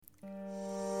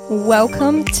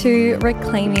Welcome to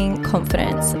Reclaiming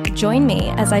Confidence. Join me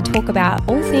as I talk about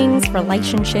all things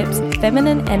relationships,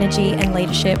 feminine energy and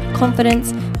leadership,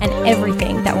 confidence, and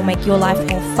everything that will make your life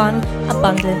more fun,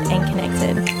 abundant, and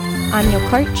connected. I'm your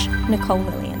coach, Nicole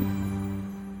Lillian.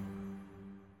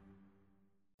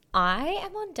 I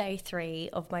am on day 3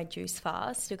 of my juice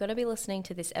fast. You're going to be listening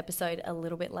to this episode a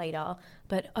little bit later,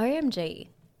 but OMG,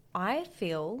 I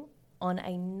feel on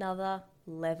another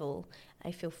level.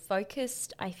 I feel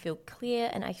focused, I feel clear,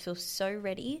 and I feel so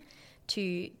ready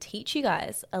to teach you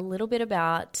guys a little bit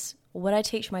about what I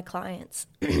teach my clients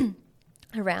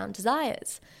around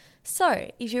desires.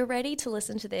 So if you're ready to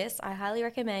listen to this, I highly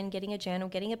recommend getting a journal,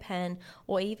 getting a pen,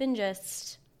 or even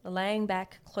just laying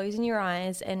back, closing your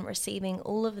eyes and receiving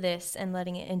all of this and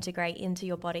letting it integrate into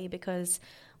your body, because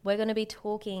we're going to be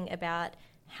talking about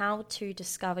how to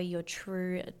discover your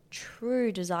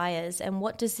true desires and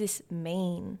what does this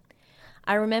mean.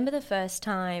 I remember the first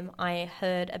time I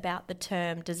heard about the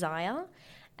term desire,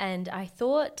 and I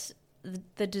thought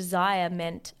the desire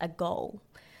meant a goal,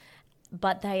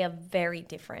 but they are very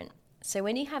different. So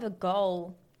when you have a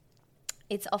goal,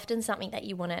 it's often something that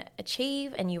you want to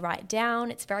achieve and you write down.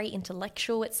 It's very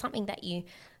intellectual. It's something that you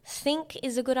think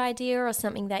is a good idea or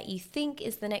something that you think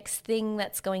is the next thing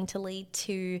that's going to lead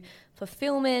to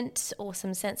fulfillment or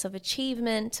some sense of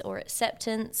achievement or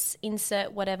acceptance,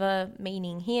 insert whatever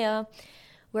meaning here.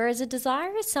 Whereas a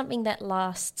desire is something that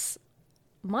lasts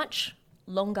much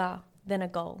longer than a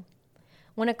goal.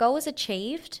 When a goal is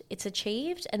achieved, it's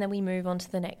achieved, and then we move on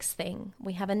to the next thing.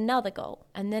 We have another goal,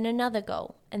 and then another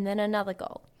goal, and then another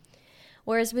goal.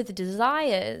 Whereas with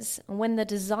desires, when the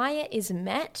desire is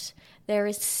met, there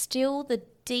is still the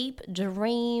deep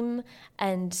dream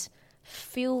and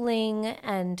feeling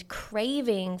and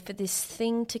craving for this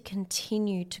thing to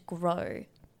continue to grow.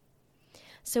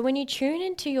 So when you tune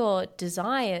into your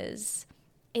desires,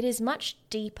 it is much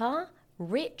deeper,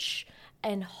 rich,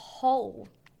 and whole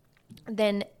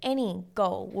than any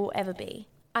goal will ever be.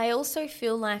 I also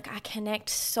feel like I connect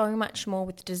so much more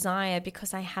with desire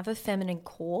because I have a feminine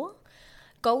core.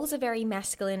 Goals are very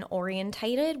masculine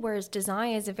orientated, whereas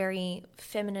desires are very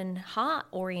feminine heart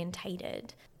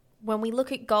orientated. When we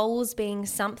look at goals being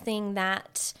something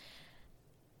that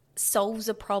solves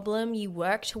a problem you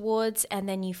work towards and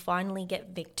then you finally get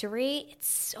victory,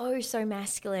 it's so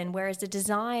masculine, whereas the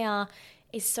desire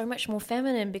is so much more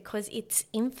feminine because it's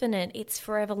infinite, it's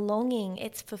forever longing,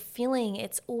 it's fulfilling,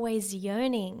 it's always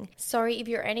yearning. So if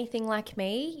you're anything like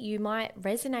me, you might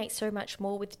resonate so much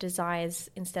more with desires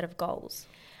instead of goals.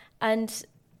 And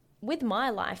with my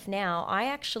life now, I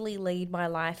actually lead my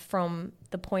life from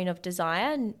the point of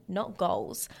desire, not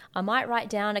goals. I might write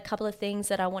down a couple of things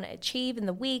that I want to achieve in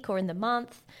the week or in the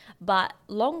month, but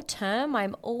long term,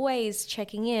 I'm always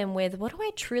checking in with, what do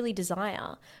I truly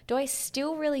desire? Do I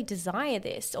still really desire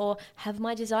this, or have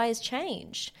my desires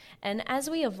changed? And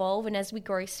as we evolve and as we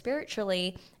grow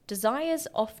spiritually, desires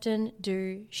often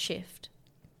do shift.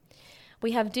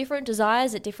 We have different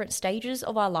desires at different stages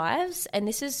of our lives, and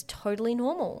this is totally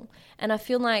normal. And I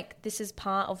feel like this is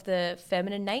part of the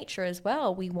feminine nature as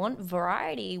well. We want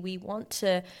variety. We want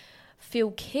to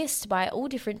feel kissed by all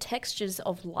different textures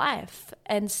of life.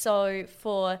 And so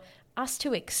for us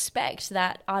to expect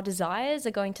that our desires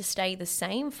are going to stay the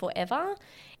same forever,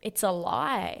 it's a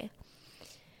lie.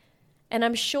 And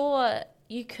I'm sure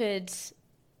you could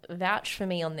vouch for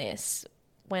me on this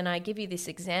when I give you this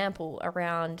example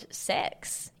around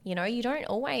sex. You know, you don't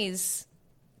always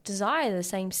desire the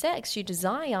same sex. You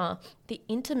desire the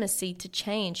intimacy to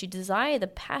change. You desire the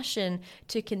passion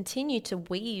to continue to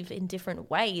weave in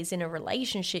different ways in a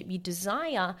relationship. You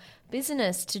desire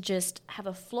business to just have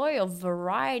a flow of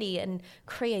variety and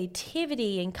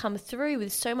creativity and come through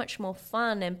with so much more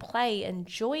fun and play and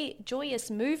joyous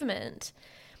movement.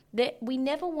 That we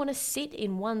never want to sit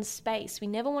in one space. We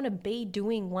never want to be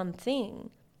doing one thing.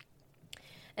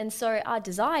 And so our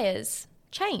desires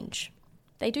change.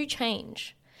 They do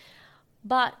change.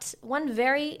 But one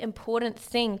very important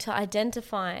thing to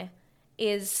identify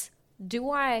is, do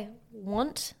I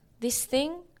want this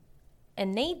thing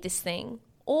and need this thing,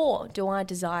 or do I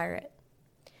desire it?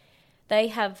 They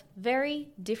have very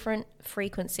different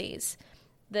frequencies.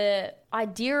 The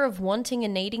idea of wanting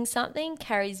and needing something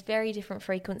carries very different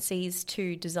frequencies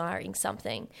to desiring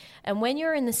something. And when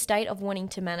you're in the state of wanting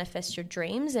to manifest your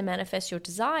dreams and manifest your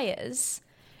desires,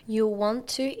 you'll want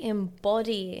to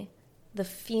embody the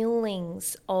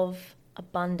feelings of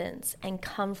abundance and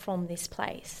come from this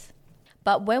place.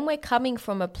 But when we're coming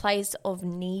from a place of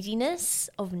neediness,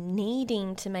 of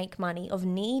needing to make money, of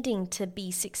needing to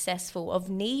be successful, of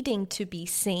needing to be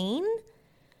seen,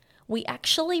 we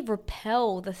actually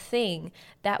repel the thing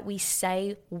that we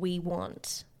say we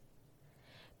want.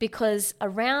 Because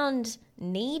around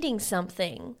needing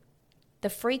something, the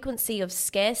frequency of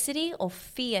scarcity or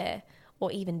fear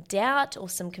or even doubt or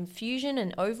some confusion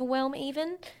and overwhelm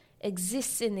even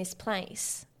exists in this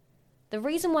place. The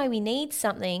reason why we need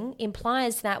something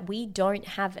implies that we don't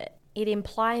have it. It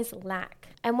implies lack.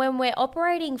 And when we're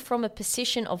operating from a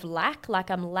position of lack, like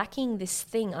I'm lacking this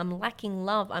thing, I'm lacking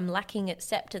love, I'm lacking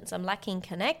acceptance, I'm lacking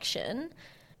connection,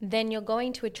 then you're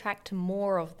going to attract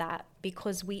more of that,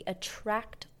 because we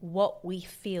attract what we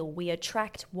feel. We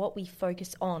attract what we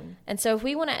focus on. And so if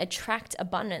we want to attract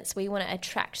abundance, we want to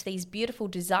attract these beautiful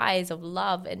desires of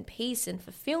love and peace and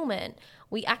fulfillment,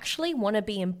 we actually want to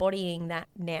be embodying that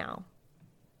now.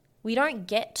 We don't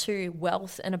get to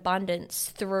wealth and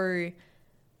abundance through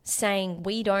saying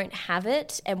we don't have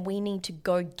it and we need to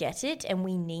go get it and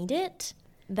we need it.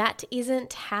 That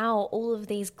isn't how all of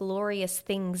these glorious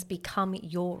things become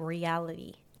your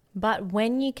reality. But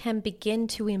when you can begin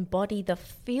to embody the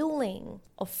feeling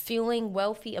of feeling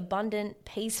wealthy, abundant,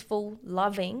 peaceful,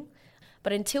 loving,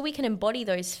 but until we can embody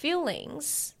those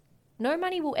feelings, no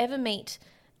money will ever meet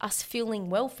us feeling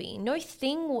wealthy. No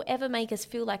thing will ever make us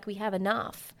feel like we have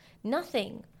enough.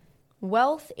 Nothing.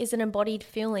 Wealth is an embodied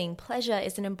feeling. Pleasure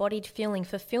is an embodied feeling.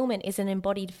 Fulfillment is an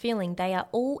embodied feeling. They are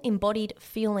all embodied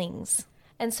feelings.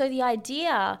 And so the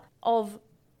idea of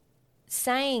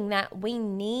saying that we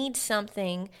need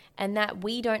something and that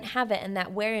we don't have it and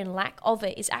that we're in lack of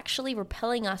it is actually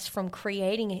repelling us from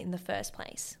creating it in the first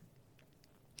place.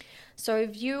 So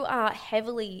if you are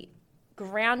heavily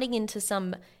grounding into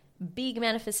some big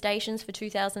manifestations for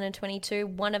 2022,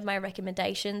 one of my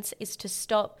recommendations is to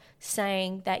stop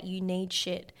saying that you need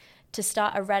shit, to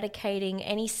start eradicating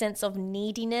any sense of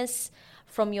neediness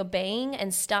from your being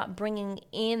and start bringing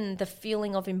in the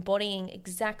feeling of embodying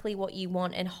exactly what you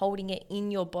want and holding it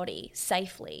in your body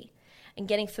safely and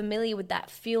getting familiar with that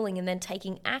feeling and then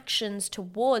taking actions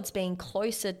towards being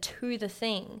closer to the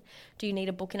thing. Do you need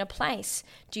a book in a place?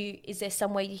 Is there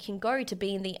somewhere you can go to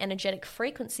be in the energetic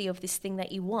frequency of this thing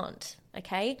that you want?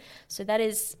 Okay, so that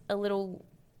is a little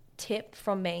tip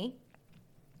from me.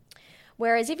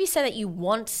 Whereas if you say that you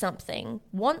want something,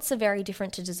 wants are very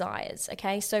different to desires,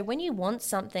 okay? So when you want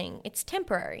something, it's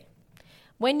temporary.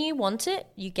 When you want it,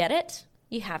 you get it,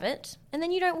 you have it, and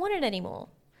then you don't want it anymore.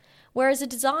 Whereas a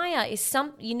desire is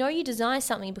you desire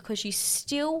something because you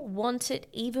still want it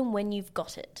even when you've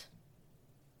got it.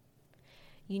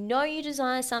 You know you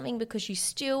desire something because you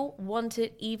still want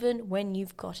it even when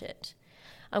you've got it.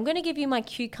 I'm going to give you my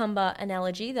cucumber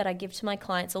analogy that I give to my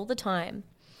clients all the time.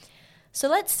 So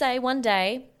let's say one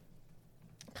day,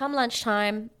 come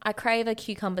lunchtime, I crave a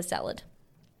cucumber salad.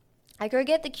 I go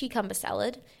get the cucumber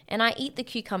salad and I eat the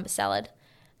cucumber salad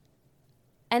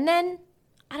and then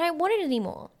I don't want it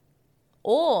anymore.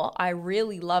 Or I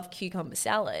really love cucumber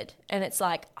salad and it's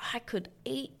like I could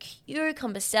eat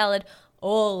cucumber salad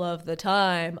all of the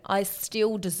time. I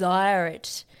still desire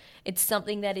it. It's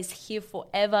something that is here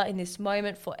forever in this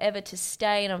moment, forever to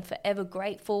stay, and I'm forever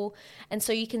grateful. And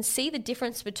so you can see the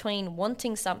difference between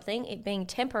wanting something, it being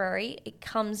temporary, it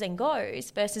comes and goes,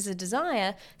 versus a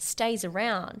desire stays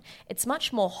around. It's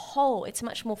much more whole, it's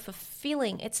much more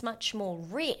fulfilling, it's much more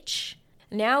rich.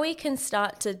 Now we can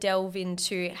start to delve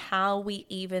into how we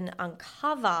even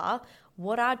uncover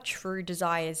what our true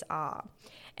desires are.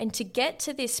 And to get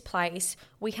to this place,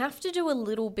 we have to do a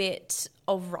little bit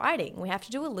of writing. We have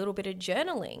to do a little bit of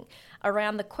journaling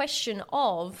around the question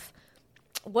of,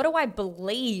 what do I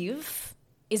believe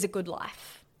is a good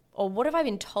life? Or what have I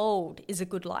been told is a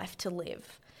good life to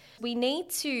live? We need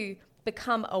to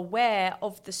become aware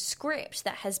of the script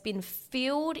that has been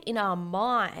filled in our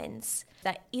minds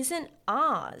that isn't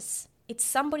ours, it's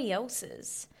somebody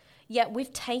else's. Yet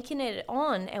we've taken it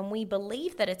on and we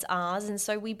believe that it's ours, and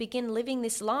so we begin living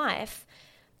this life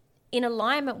in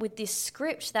alignment with this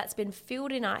script that's been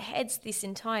filled in our heads this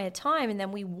entire time, and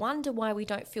then we wonder why we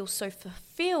don't feel so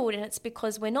fulfilled, and it's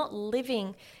because we're not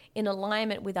living in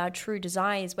alignment with our true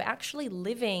desires. We're actually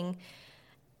living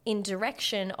in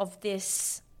direction of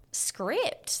this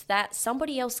script that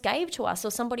somebody else gave to us, or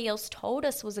somebody else told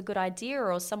us was a good idea,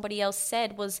 or somebody else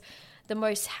said was the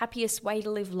most happiest way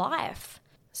to live life.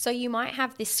 So you might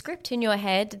have this script in your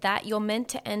head that you're meant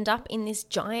to end up in this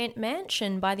giant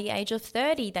mansion by the age of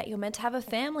 30, that you're meant to have a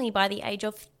family by the age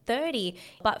of 30.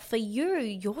 But for you,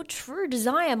 your true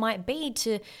desire might be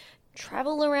to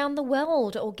travel around the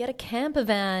world or get a camper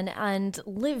van and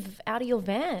live out of your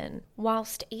van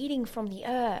whilst eating from the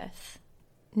earth.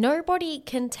 Nobody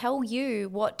can tell you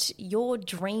what your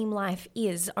dream life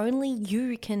is. Only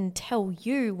you can tell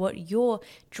you what your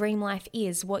dream life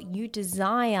is, what you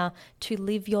desire to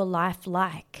live your life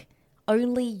like.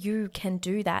 Only you can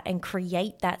do that and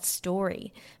create that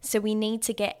story. So we need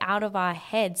to get out of our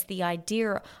heads the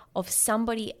idea of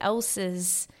somebody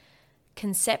else's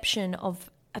conception of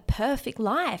a perfect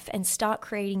life and start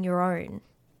creating your own.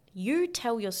 You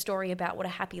tell your story about what a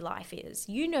happy life is.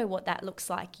 You know what that looks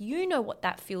like. You know what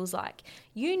that feels like.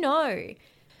 You know.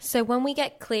 So when we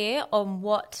get clear on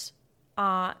what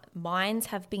our minds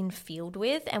have been filled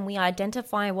with and we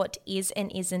identify what is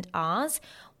and isn't ours,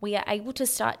 we are able to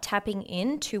start tapping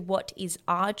into what is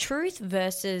our truth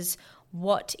versus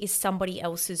what is somebody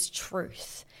else's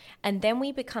truth. And then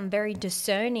we become very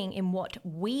discerning in what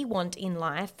we want in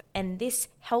life. And this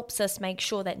helps us make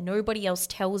sure that nobody else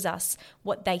tells us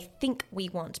what they think we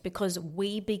want because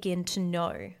we begin to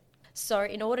know. So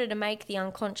in order to make the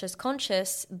unconscious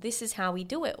conscious, this is how we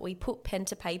do it. We put pen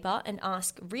to paper and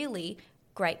ask really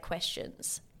great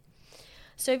questions.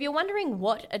 So if you're wondering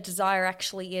what a desire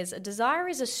actually is, a desire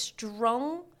is a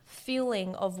strong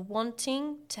feeling of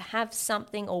wanting to have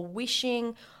something or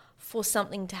wishing for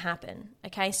something to happen.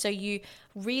 Okay, so you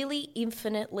really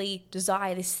infinitely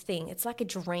desire this thing. It's like a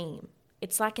dream.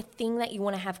 It's like a thing that you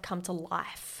want to have come to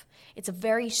life. It's a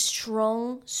very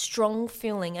strong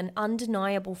feeling, an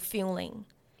undeniable feeling.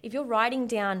 If you're writing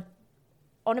down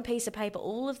on a piece of paper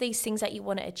all of these things that you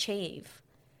want to achieve,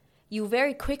 you'll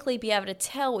very quickly be able to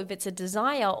tell if it's a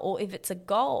desire or if it's a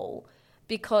goal,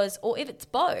 or if it's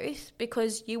both,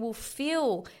 because you will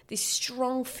feel this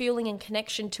strong feeling and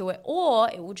connection to it,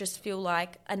 or it will just feel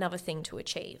like another thing to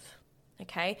achieve.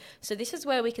 Okay, so this is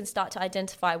where we can start to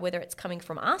identify whether it's coming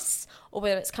from us or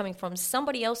whether it's coming from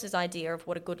somebody else's idea of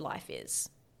what a good life is.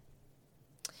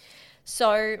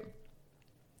 So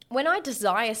when I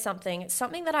desire something, it's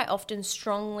something that I often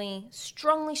strongly,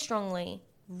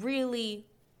 really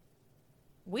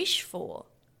wish for.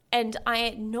 And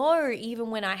I know even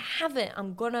when I have it,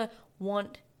 I'm going to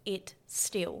want it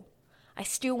still. I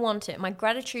still want it. My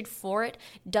gratitude for it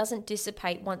doesn't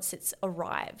dissipate once it's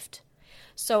arrived.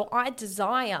 So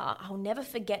I'll never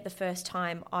forget the first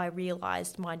time I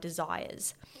realized my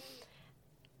desires.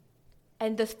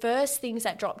 And the first things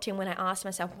that dropped in when I asked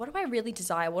myself, what do I really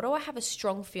desire? What do I have a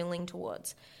strong feeling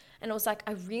towards? And it was like,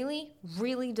 I really,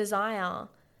 really desire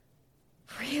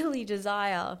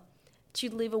to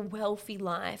live a wealthy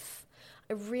life.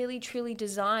 I really, truly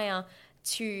desire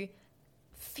to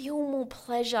feel more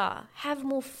pleasure, have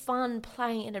more fun,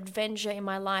 play and adventure in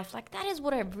my life. Like that is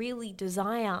what I really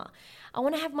desire. I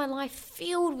want to have my life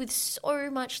filled with so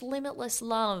much limitless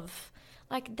love.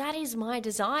 Like that is my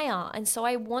desire. And so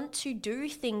I want to do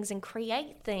things and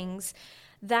create things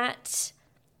that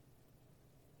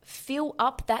fill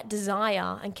up that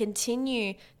desire and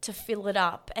continue to fill it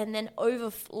up and then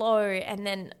overflow and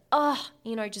then,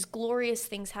 just glorious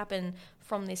things happen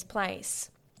from this place.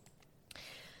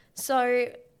 So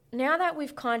now that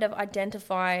we've kind of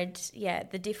identified,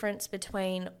 the difference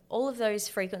between all of those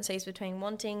frequencies between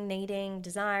wanting, needing,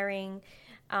 desiring,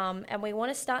 and we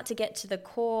want to start to get to the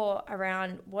core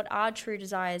around what our true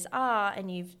desires are, and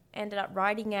you've ended up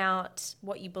writing out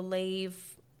what you believe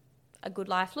a good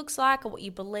life looks like, or what you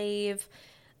believe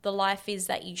the life is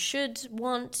that you should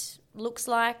want looks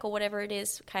like, or whatever it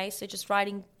is. Okay, so just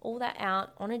writing all that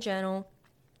out on a journal.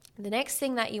 The next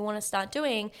thing that you want to start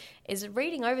doing is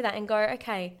reading over that and go,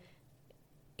 okay,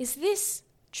 is this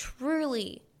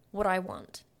truly what I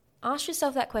want? Ask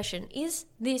yourself that question. Is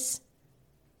this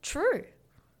true?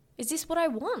 Is this what I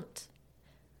want?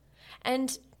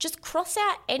 And just cross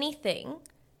out anything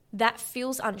that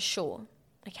feels unsure.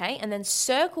 Okay, and then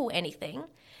circle anything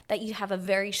that you have a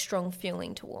very strong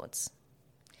feeling towards.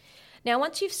 Now,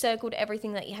 once you've circled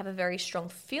everything that you have a very strong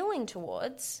feeling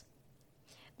towards,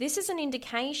 this is an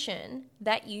indication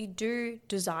that you do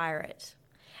desire it.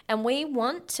 And we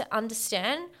want to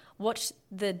understand what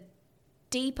the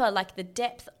deeper, like the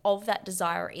depth of that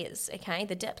desire is, okay?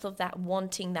 The depth of that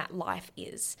wanting that life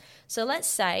is. So let's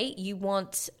say you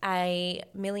want a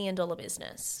 $1 million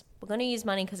business. We're going to use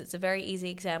money because it's a very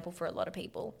easy example for a lot of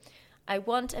people. I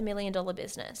want a $1 million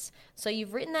business. So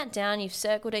you've written that down, you've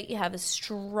circled it, you have a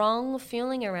strong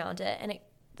feeling around it. And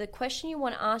the question you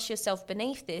want to ask yourself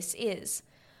beneath this is,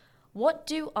 what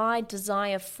do I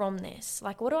desire from this?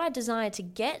 Like, what do I desire to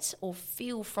get or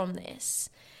feel from this?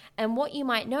 And what you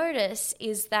might notice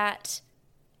is that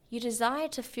you desire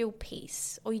to feel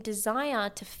peace, or you desire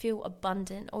to feel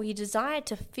abundant, or you desire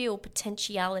to feel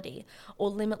potentiality or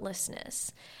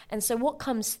limitlessness. And so what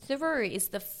comes through is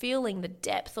the feeling, the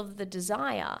depth of the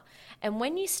desire. And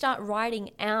when you start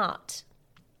writing out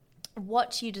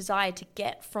what you desire to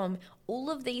get from all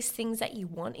of these things that you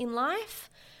want in life,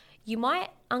 you might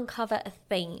uncover a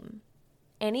theme.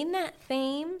 And in that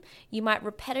theme, you might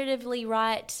repetitively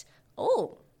write,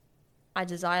 oh, I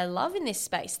desire love in this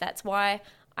space. That's why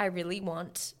I really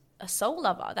want a soul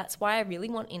lover. That's why I really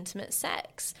want intimate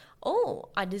sex. Oh,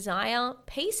 I desire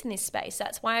peace in this space.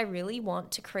 That's why I really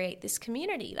want to create this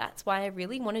community. That's why I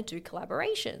really want to do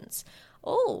collaborations.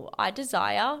 Oh, I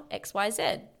desire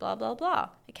XYZ, blah, blah, blah.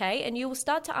 Okay. And you will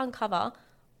start to uncover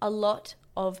a lot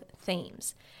of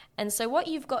themes. And so what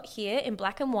you've got here in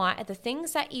black and white are the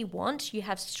things that you want, you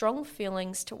have strong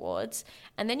feelings towards,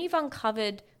 and then you've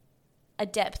uncovered a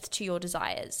depth to your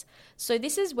desires. So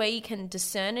this is where you can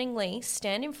discerningly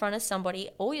stand in front of somebody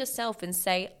or yourself and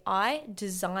say, I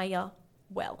desire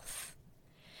wealth.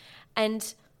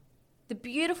 And the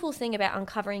beautiful thing about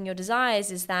uncovering your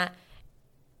desires is that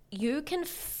you can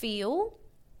feel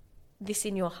this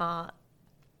in your heart.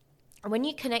 And when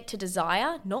you connect to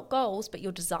desire, not goals, but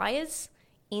your desires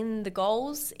in the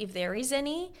goals, if there is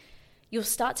any, you'll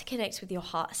start to connect with your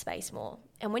heart space more.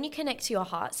 And when you connect to your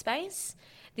heart space,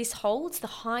 this holds the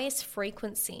highest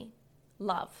frequency,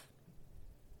 love.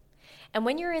 And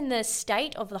when you're in the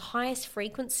state of the highest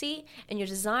frequency and your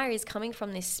desire is coming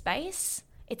from this space,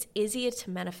 it's easier to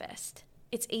manifest.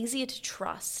 It's easier to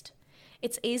trust.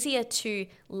 It's easier to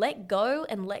let go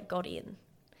and let God in.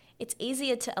 It's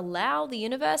easier to allow the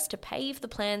universe to pave the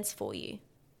plans for you.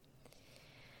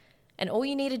 And all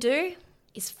you need to do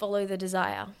is follow the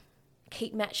desire.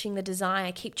 Keep matching the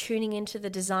desire. Keep tuning into the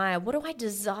desire. What do I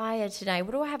desire today?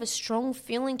 What do I have a strong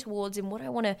feeling towards in what I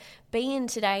want to be in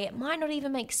today? It might not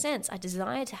even make sense. I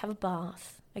desire to have a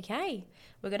bath. Okay,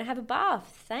 we're going to have a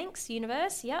bath. Thanks,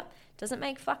 universe. Yep, doesn't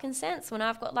make fucking sense when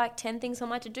I've got like 10 things on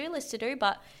my to-do list to do.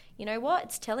 But you know what?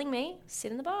 It's telling me,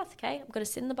 sit in the bath, okay? I've got to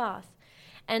sit in the bath.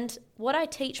 And what I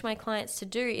teach my clients to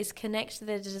do is connect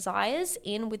their desires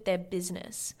in with their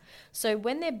business. So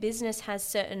when their business has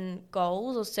certain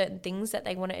goals or certain things that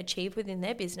they want to achieve within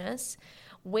their business,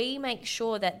 we make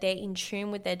sure that they're in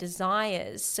tune with their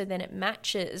desires so then it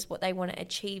matches what they want to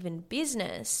achieve in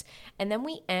business. And then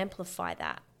we amplify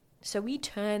that. So we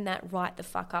turn that right the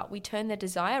fuck up. We turn their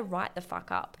desire right the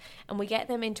fuck up. And we get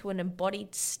them into an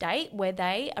embodied state where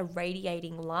they are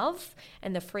radiating love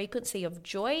and the frequency of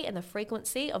joy and the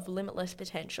frequency of limitless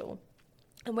potential.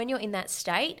 And when you're in that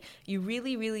state, you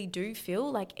really, really do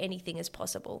feel like anything is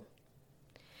possible.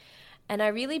 And I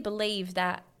really believe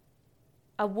that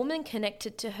a woman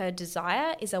connected to her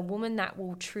desire is a woman that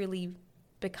will truly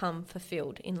become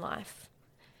fulfilled in life.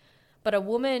 But a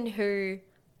woman who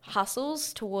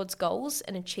hustles towards goals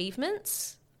and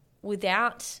achievements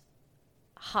without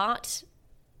heart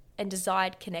and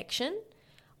desired connection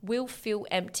will feel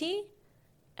empty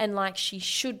and like she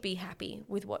should be happy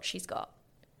with what she's got.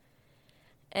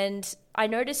 And I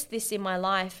noticed this in my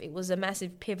life. It was a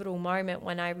massive pivotal moment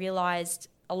when I realized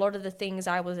a lot of the things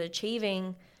I was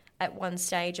achieving at one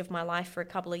stage of my life for a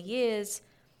couple of years,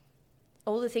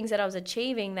 all the things that I was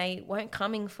achieving, they weren't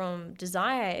coming from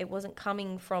desire. It wasn't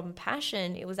coming from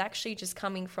passion. It was actually just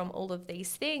coming from all of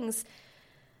these things.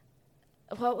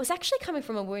 Well, it was actually coming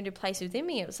from a wounded place within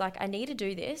me. It was like, I need to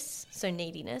do this. So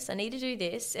neediness. I need to do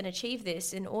this and achieve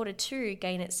this in order to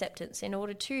gain acceptance, in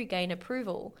order to gain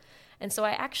approval. And so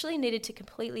I actually needed to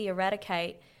completely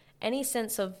eradicate any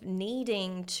sense of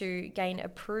needing to gain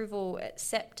approval,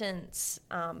 acceptance.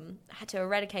 I had to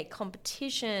eradicate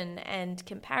competition and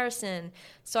comparison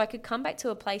so I could come back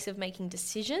to a place of making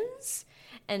decisions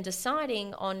and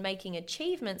deciding on making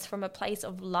achievements from a place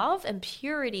of love and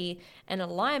purity and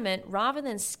alignment rather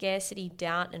than scarcity,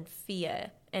 doubt, and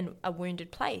fear and a wounded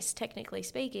place, technically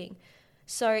speaking.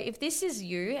 So if this is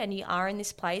you and you are in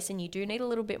this place and you do need a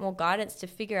little bit more guidance to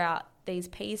figure out these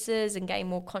pieces and gain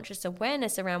more conscious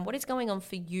awareness around what is going on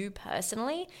for you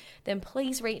personally, then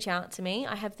please reach out to me.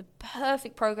 I have the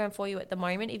perfect program for you at the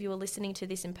moment if you are listening to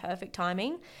this in perfect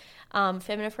timing.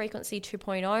 Feminine Frequency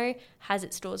 2.0 has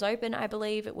its doors open, I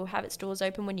believe. It will have its doors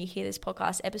open when you hear this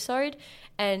podcast episode.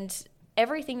 And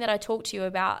everything that I talk to you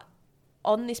about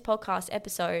on this podcast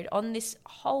episode, on this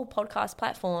whole podcast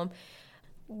platform,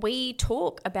 we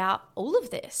talk about all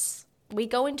of this. We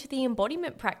go into the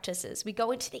embodiment practices. We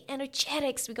go into the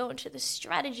energetics. We go into the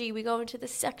strategy. We go into the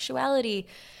sexuality.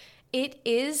 It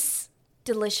is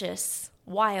delicious,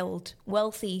 wild,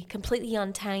 wealthy, completely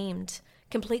untamed,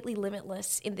 completely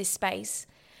limitless in this space.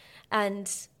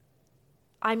 And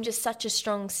I'm just such a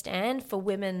strong stand for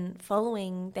women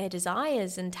following their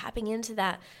desires and tapping into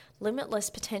that limitless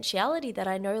potentiality that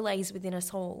I know lays within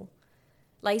us all.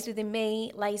 Lays within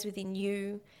me, lays within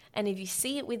you, And if you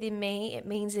see it within me, it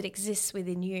means it exists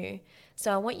within you.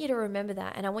 So I want you to remember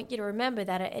that. And I want you to remember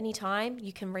that at any time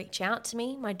you can reach out to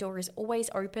me. My door is always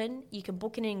open. You can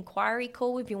book an inquiry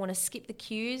call if you want to skip the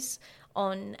queues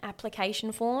on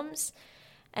application forms.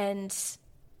 And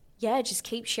yeah, just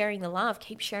keep sharing the love.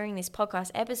 Keep sharing this podcast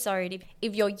episode.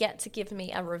 If you're yet to give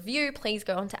me a review, please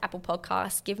go onto Apple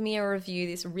Podcasts. Give me a review.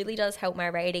 This really does help my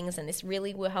ratings, and this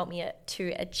really will help me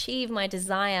to achieve my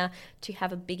desire to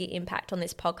have a bigger impact on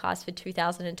this podcast for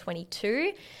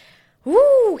 2022.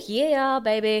 Woo, yeah,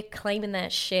 baby, claiming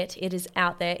that shit. It is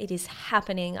out there. It is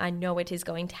happening. I know it is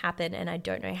going to happen, and I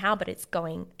don't know how, but it's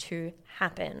going to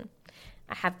happen.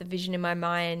 I have the vision in my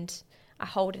mind. I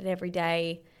hold it every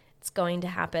day. It's going to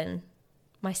happen.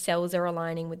 My cells are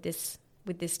aligning with this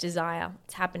desire.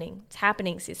 It's happening. It's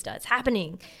happening, sister. It's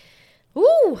happening.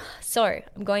 Ooh. So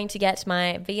I'm going to get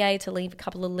my VA to leave a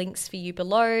couple of links for you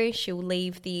below. She'll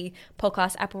leave the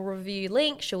podcast Apple review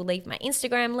link. She'll leave my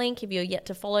Instagram link if you're yet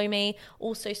to follow me.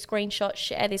 Also screenshot,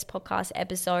 share this podcast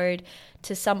episode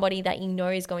to somebody that you know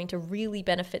is going to really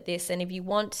benefit this. And if you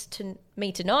want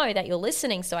me to know that you're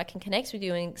listening so I can connect with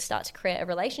you and start to create a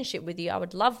relationship with you, I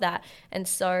would love that. And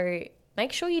so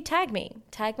make sure you tag me.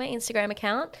 Tag my Instagram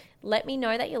account. Let me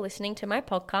know that you're listening to my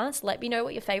podcast. Let me know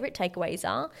what your favorite takeaways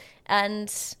are.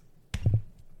 And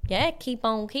yeah, keep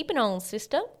on keeping on,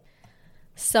 sister.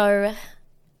 So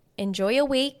enjoy your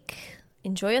week.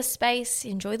 Enjoy your space.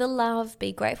 Enjoy the love.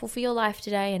 Be grateful for your life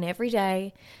today and every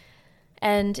day.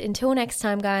 And until next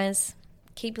time, guys,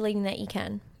 keep believing that you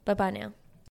can. Bye-bye now.